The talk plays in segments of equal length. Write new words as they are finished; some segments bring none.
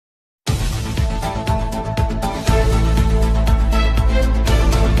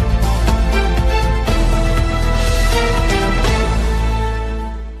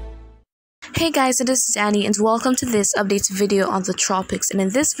Hey guys, it is Dani'i and welcome to this update video on the tropics. And in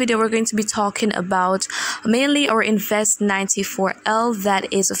this video, we're going to be talking about mainly our Invest 94L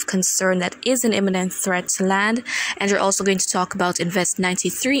that is of concern, that is an imminent threat to land. And we're also going to talk about Invest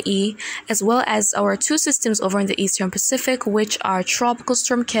 93E, as well as our two systems over in the Eastern Pacific, which are Tropical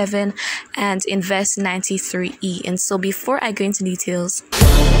Storm Kevin and Invest 93E. And so before I go into details,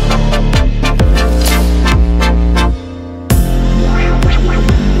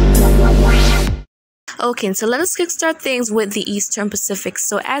 okay, so let us kickstart things with the Eastern Pacific.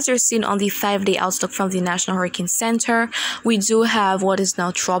 So as you're seeing on the 5-day outlook from the National Hurricane Center, we do have what is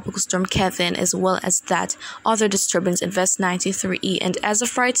now Tropical Storm Kevin, as well as that other disturbance, Invest 93E. And as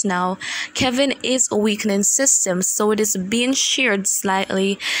of right now, Kevin is a weakening system, so it is being sheared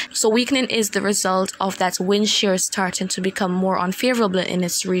slightly. So weakening is the result of that wind shear starting to become more unfavorable in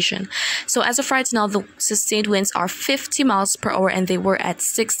its region. So as of right now, the sustained winds are 50 miles per hour and they were at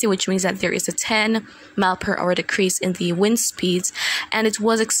 60, which means that there is a 10-mile-per-hour decrease in the wind speeds, and it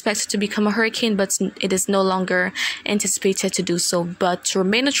was expected to become a hurricane, but it is no longer anticipated to do so, but to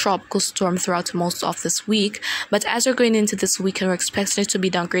remain a tropical storm throughout most of this week. But as we're going into this weekend, we're expecting it to be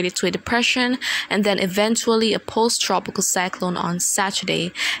downgraded to a depression and then eventually a post-tropical cyclone on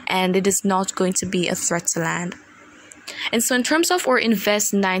Saturday, and it is not going to be a threat to land. And so in terms of our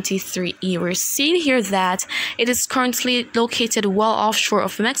Invest 93E, we're seeing here that it is currently located well offshore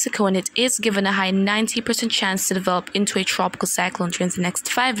of Mexico, and it is given a high 90% chance to develop into a tropical cyclone during the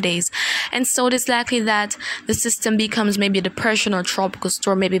next 5 days. And so it is likely that the system becomes maybe a depression or tropical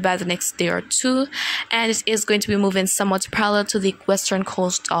storm maybe by the next day or two, and it is going to be moving somewhat parallel to the western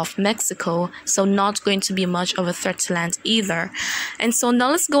coast of Mexico, so not going to be much of a threat to land either. And so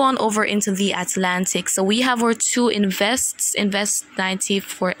now let's go on over into the Atlantic. So we have our two Invest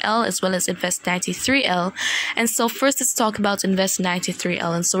 94L as well as Invest 93L. And so first let's talk about Invest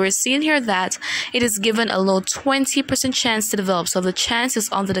 93L. And so we're seeing here that it is given a low 20% chance to develop. So the chance is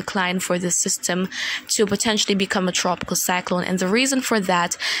on the decline for this system to potentially become a tropical cyclone. And the reason for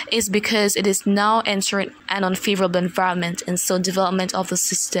that is because it is now entering an unfavorable environment. And so development of the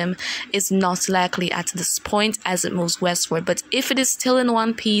system is not likely at this point as it moves westward. But if it is still in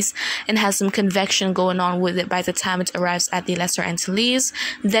one piece and has some convection going on with it by the time it arrives at the Lesser Antilles,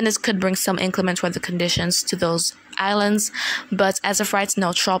 then it could bring some inclement weather conditions to those islands. But as of right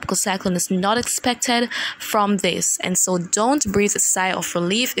now, tropical cyclone is not expected from this, and so don't breathe a sigh of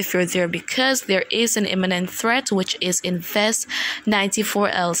relief if you're there, because there is an imminent threat, which is Invest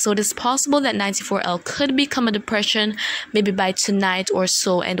 94L. So it is possible that 94L could become a depression maybe by tonight or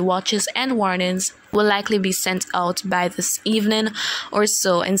so, and watches and warnings will likely be sent out by this evening or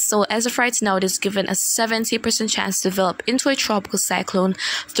so. And so as of right now, it is given a 70% chance to develop into a tropical cyclone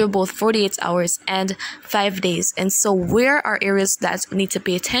through both 48 hours and 5 days. And so where are areas that need to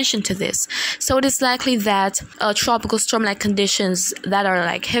pay attention to this? So it is likely that tropical storm-like conditions that are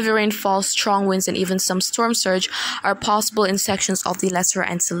like heavy rainfall, strong winds, and even some storm surge are possible in sections of the Lesser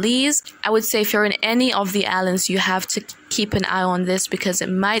Antilles. I would say if you're in any of the islands, you have to keep an eye on this because it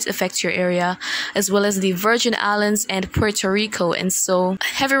might affect your area, as well as the Virgin Islands and Puerto Rico. And so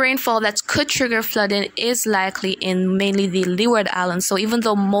heavy rainfall that could trigger flooding is likely in mainly the Leeward Islands. So even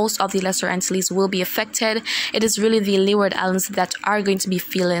though most of the Lesser Antilles will be affected, it is really the Leeward Islands that are going to be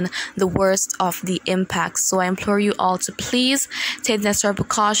feeling the worst of the impact. So I implore you all to please take necessary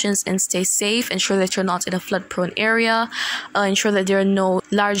precautions and stay safe. Ensure that you're not in a flood-prone area. Ensure that there are no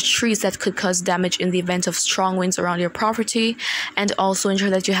large trees that could cause damage in the event of strong winds around your property. And also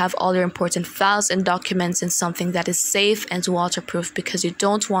ensure that you have all your important files and documents in something that is safe and waterproof, because you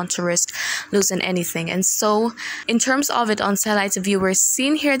don't want to risk losing anything. And so in terms of it on satellite view, we're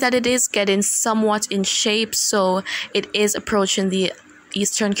seeing here that it is getting somewhat in shape. So it is approaching the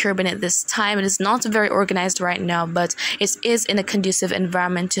Eastern Caribbean at this time. It is not very organized right now, but it is in a conducive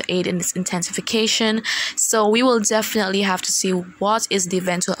environment to aid in its intensification. So we will definitely have to see what is the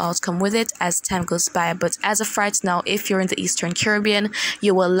eventual outcome with it as time goes by. But as of right now, if you're in the Eastern Caribbean,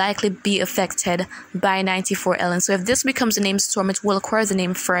 you will likely be affected by 94L. And so if this becomes a named storm, it will acquire the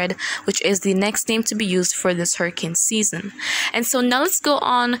name Fred, which is the next name to be used for this hurricane season. And so now let's go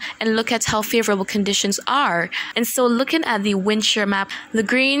on and look at how favorable conditions are. And so looking at the wind shear map, the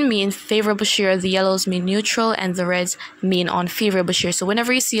green mean favorable shear, the yellows mean neutral, and the reds mean unfavorable shear. So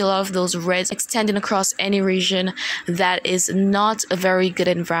whenever you see a lot of those reds extending across any region, that is not a very good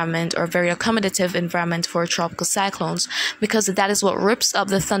environment or very accommodative environment for tropical cyclones, because that is what rips up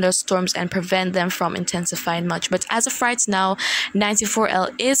the thunderstorms and prevent them from intensifying much. But as of right now,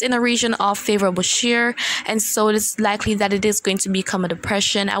 94L is in a region of favorable shear, and so it is likely that it is going to become a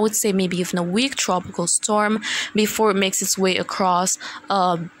depression. I would say maybe even a weak tropical storm before it makes its way across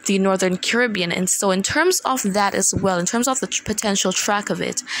the northern Caribbean. And so in terms of that as well, in terms of the potential track of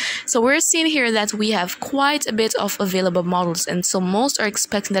it, so we're seeing here that we have quite a bit of available models, and so most are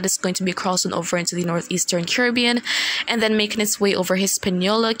expecting that it's going to be crossing over into the northeastern Caribbean and then making its way over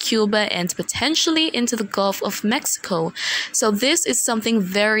Hispaniola, Cuba, and potentially into the Gulf of Mexico. So this is something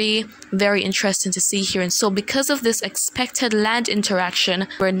very, very interesting to see here. And so because of this expected land interaction,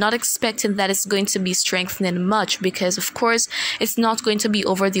 we're not expecting that it's going to be strengthening much, because of course it's not going to be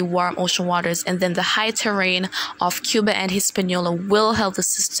over the warm ocean waters, and then the high terrain of Cuba and Hispaniola will help the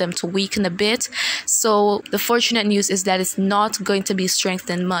system to weaken a bit. So the fortunate news is that it's not going to be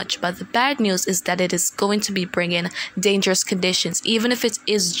strengthened much, but the bad news is that it is going to be bringing dangerous conditions. Even if it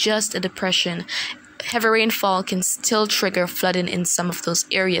is just a depression, heavy rainfall can still trigger flooding in some of those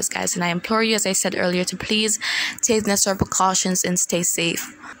areas, guys. And I implore you, as I said earlier, to please take necessary precautions and stay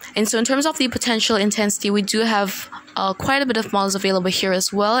safe. And so in terms of the potential intensity, we do have quite a bit of models available here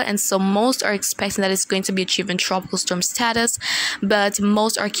as well. And so most are expecting that it's going to be achieving tropical storm status, but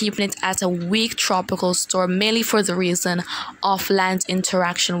most are keeping it at a weak tropical storm, mainly for the reason of land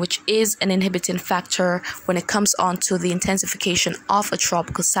interaction, which is an inhibiting factor when it comes on to the intensification of a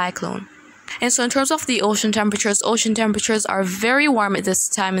tropical cyclone. And so in terms of the ocean temperatures are very warm at this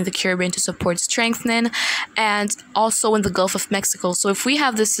time in the Caribbean to support strengthening, and also in the Gulf of Mexico. So if we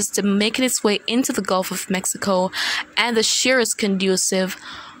have this system making its way into the Gulf of Mexico and the shear is conducive,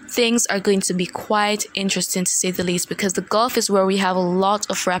 things are going to be quite interesting, to say the least, because the Gulf is where we have a lot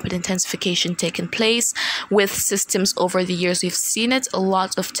of rapid intensification taking place with systems over the years. We've seen it a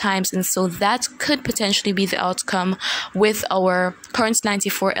lot of times, and so that could potentially be the outcome with our current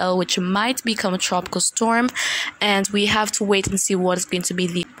 94L, which might become a tropical storm, and we have to wait and see what is going to be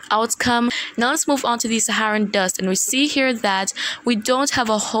the outcome. Now let's move on to the Saharan dust, and we see here that we don't have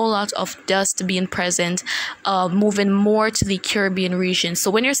a whole lot of dust being present, moving more to the Caribbean region.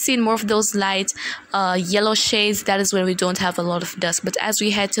 So when you're seeing more of those light yellow shades, that is when we don't have a lot of dust. But as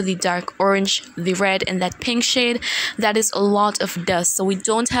we head to the dark orange, the red, and that pink shade, that is a lot of dust. So we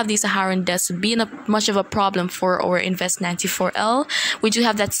don't have the Saharan dust being much of a problem for our Invest 94L. We do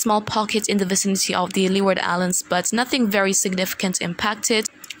have that small pocket in the vicinity of the Leeward Islands, but nothing very significant impacted.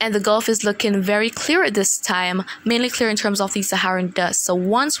 And the Gulf is looking very clear at this time, mainly clear in terms of the Saharan dust. So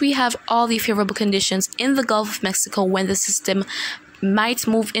once we have all the favorable conditions in the Gulf of Mexico, when the system might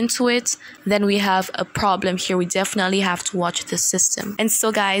move into it, then we have a problem here. We definitely have to watch this system. And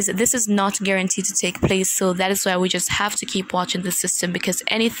so guys, this is not guaranteed to take place, so that is why we just have to keep watching the system, because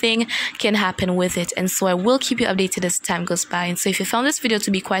anything can happen with it. And so I will keep you updated as time goes by. And so if you found this video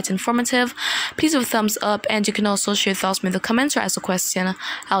to be quite informative, please give a thumbs up, and you can also share your thoughts in the comments or ask a question.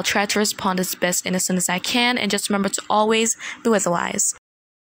 I'll try to respond as best and as soon as I can, and just remember to always be weather wise.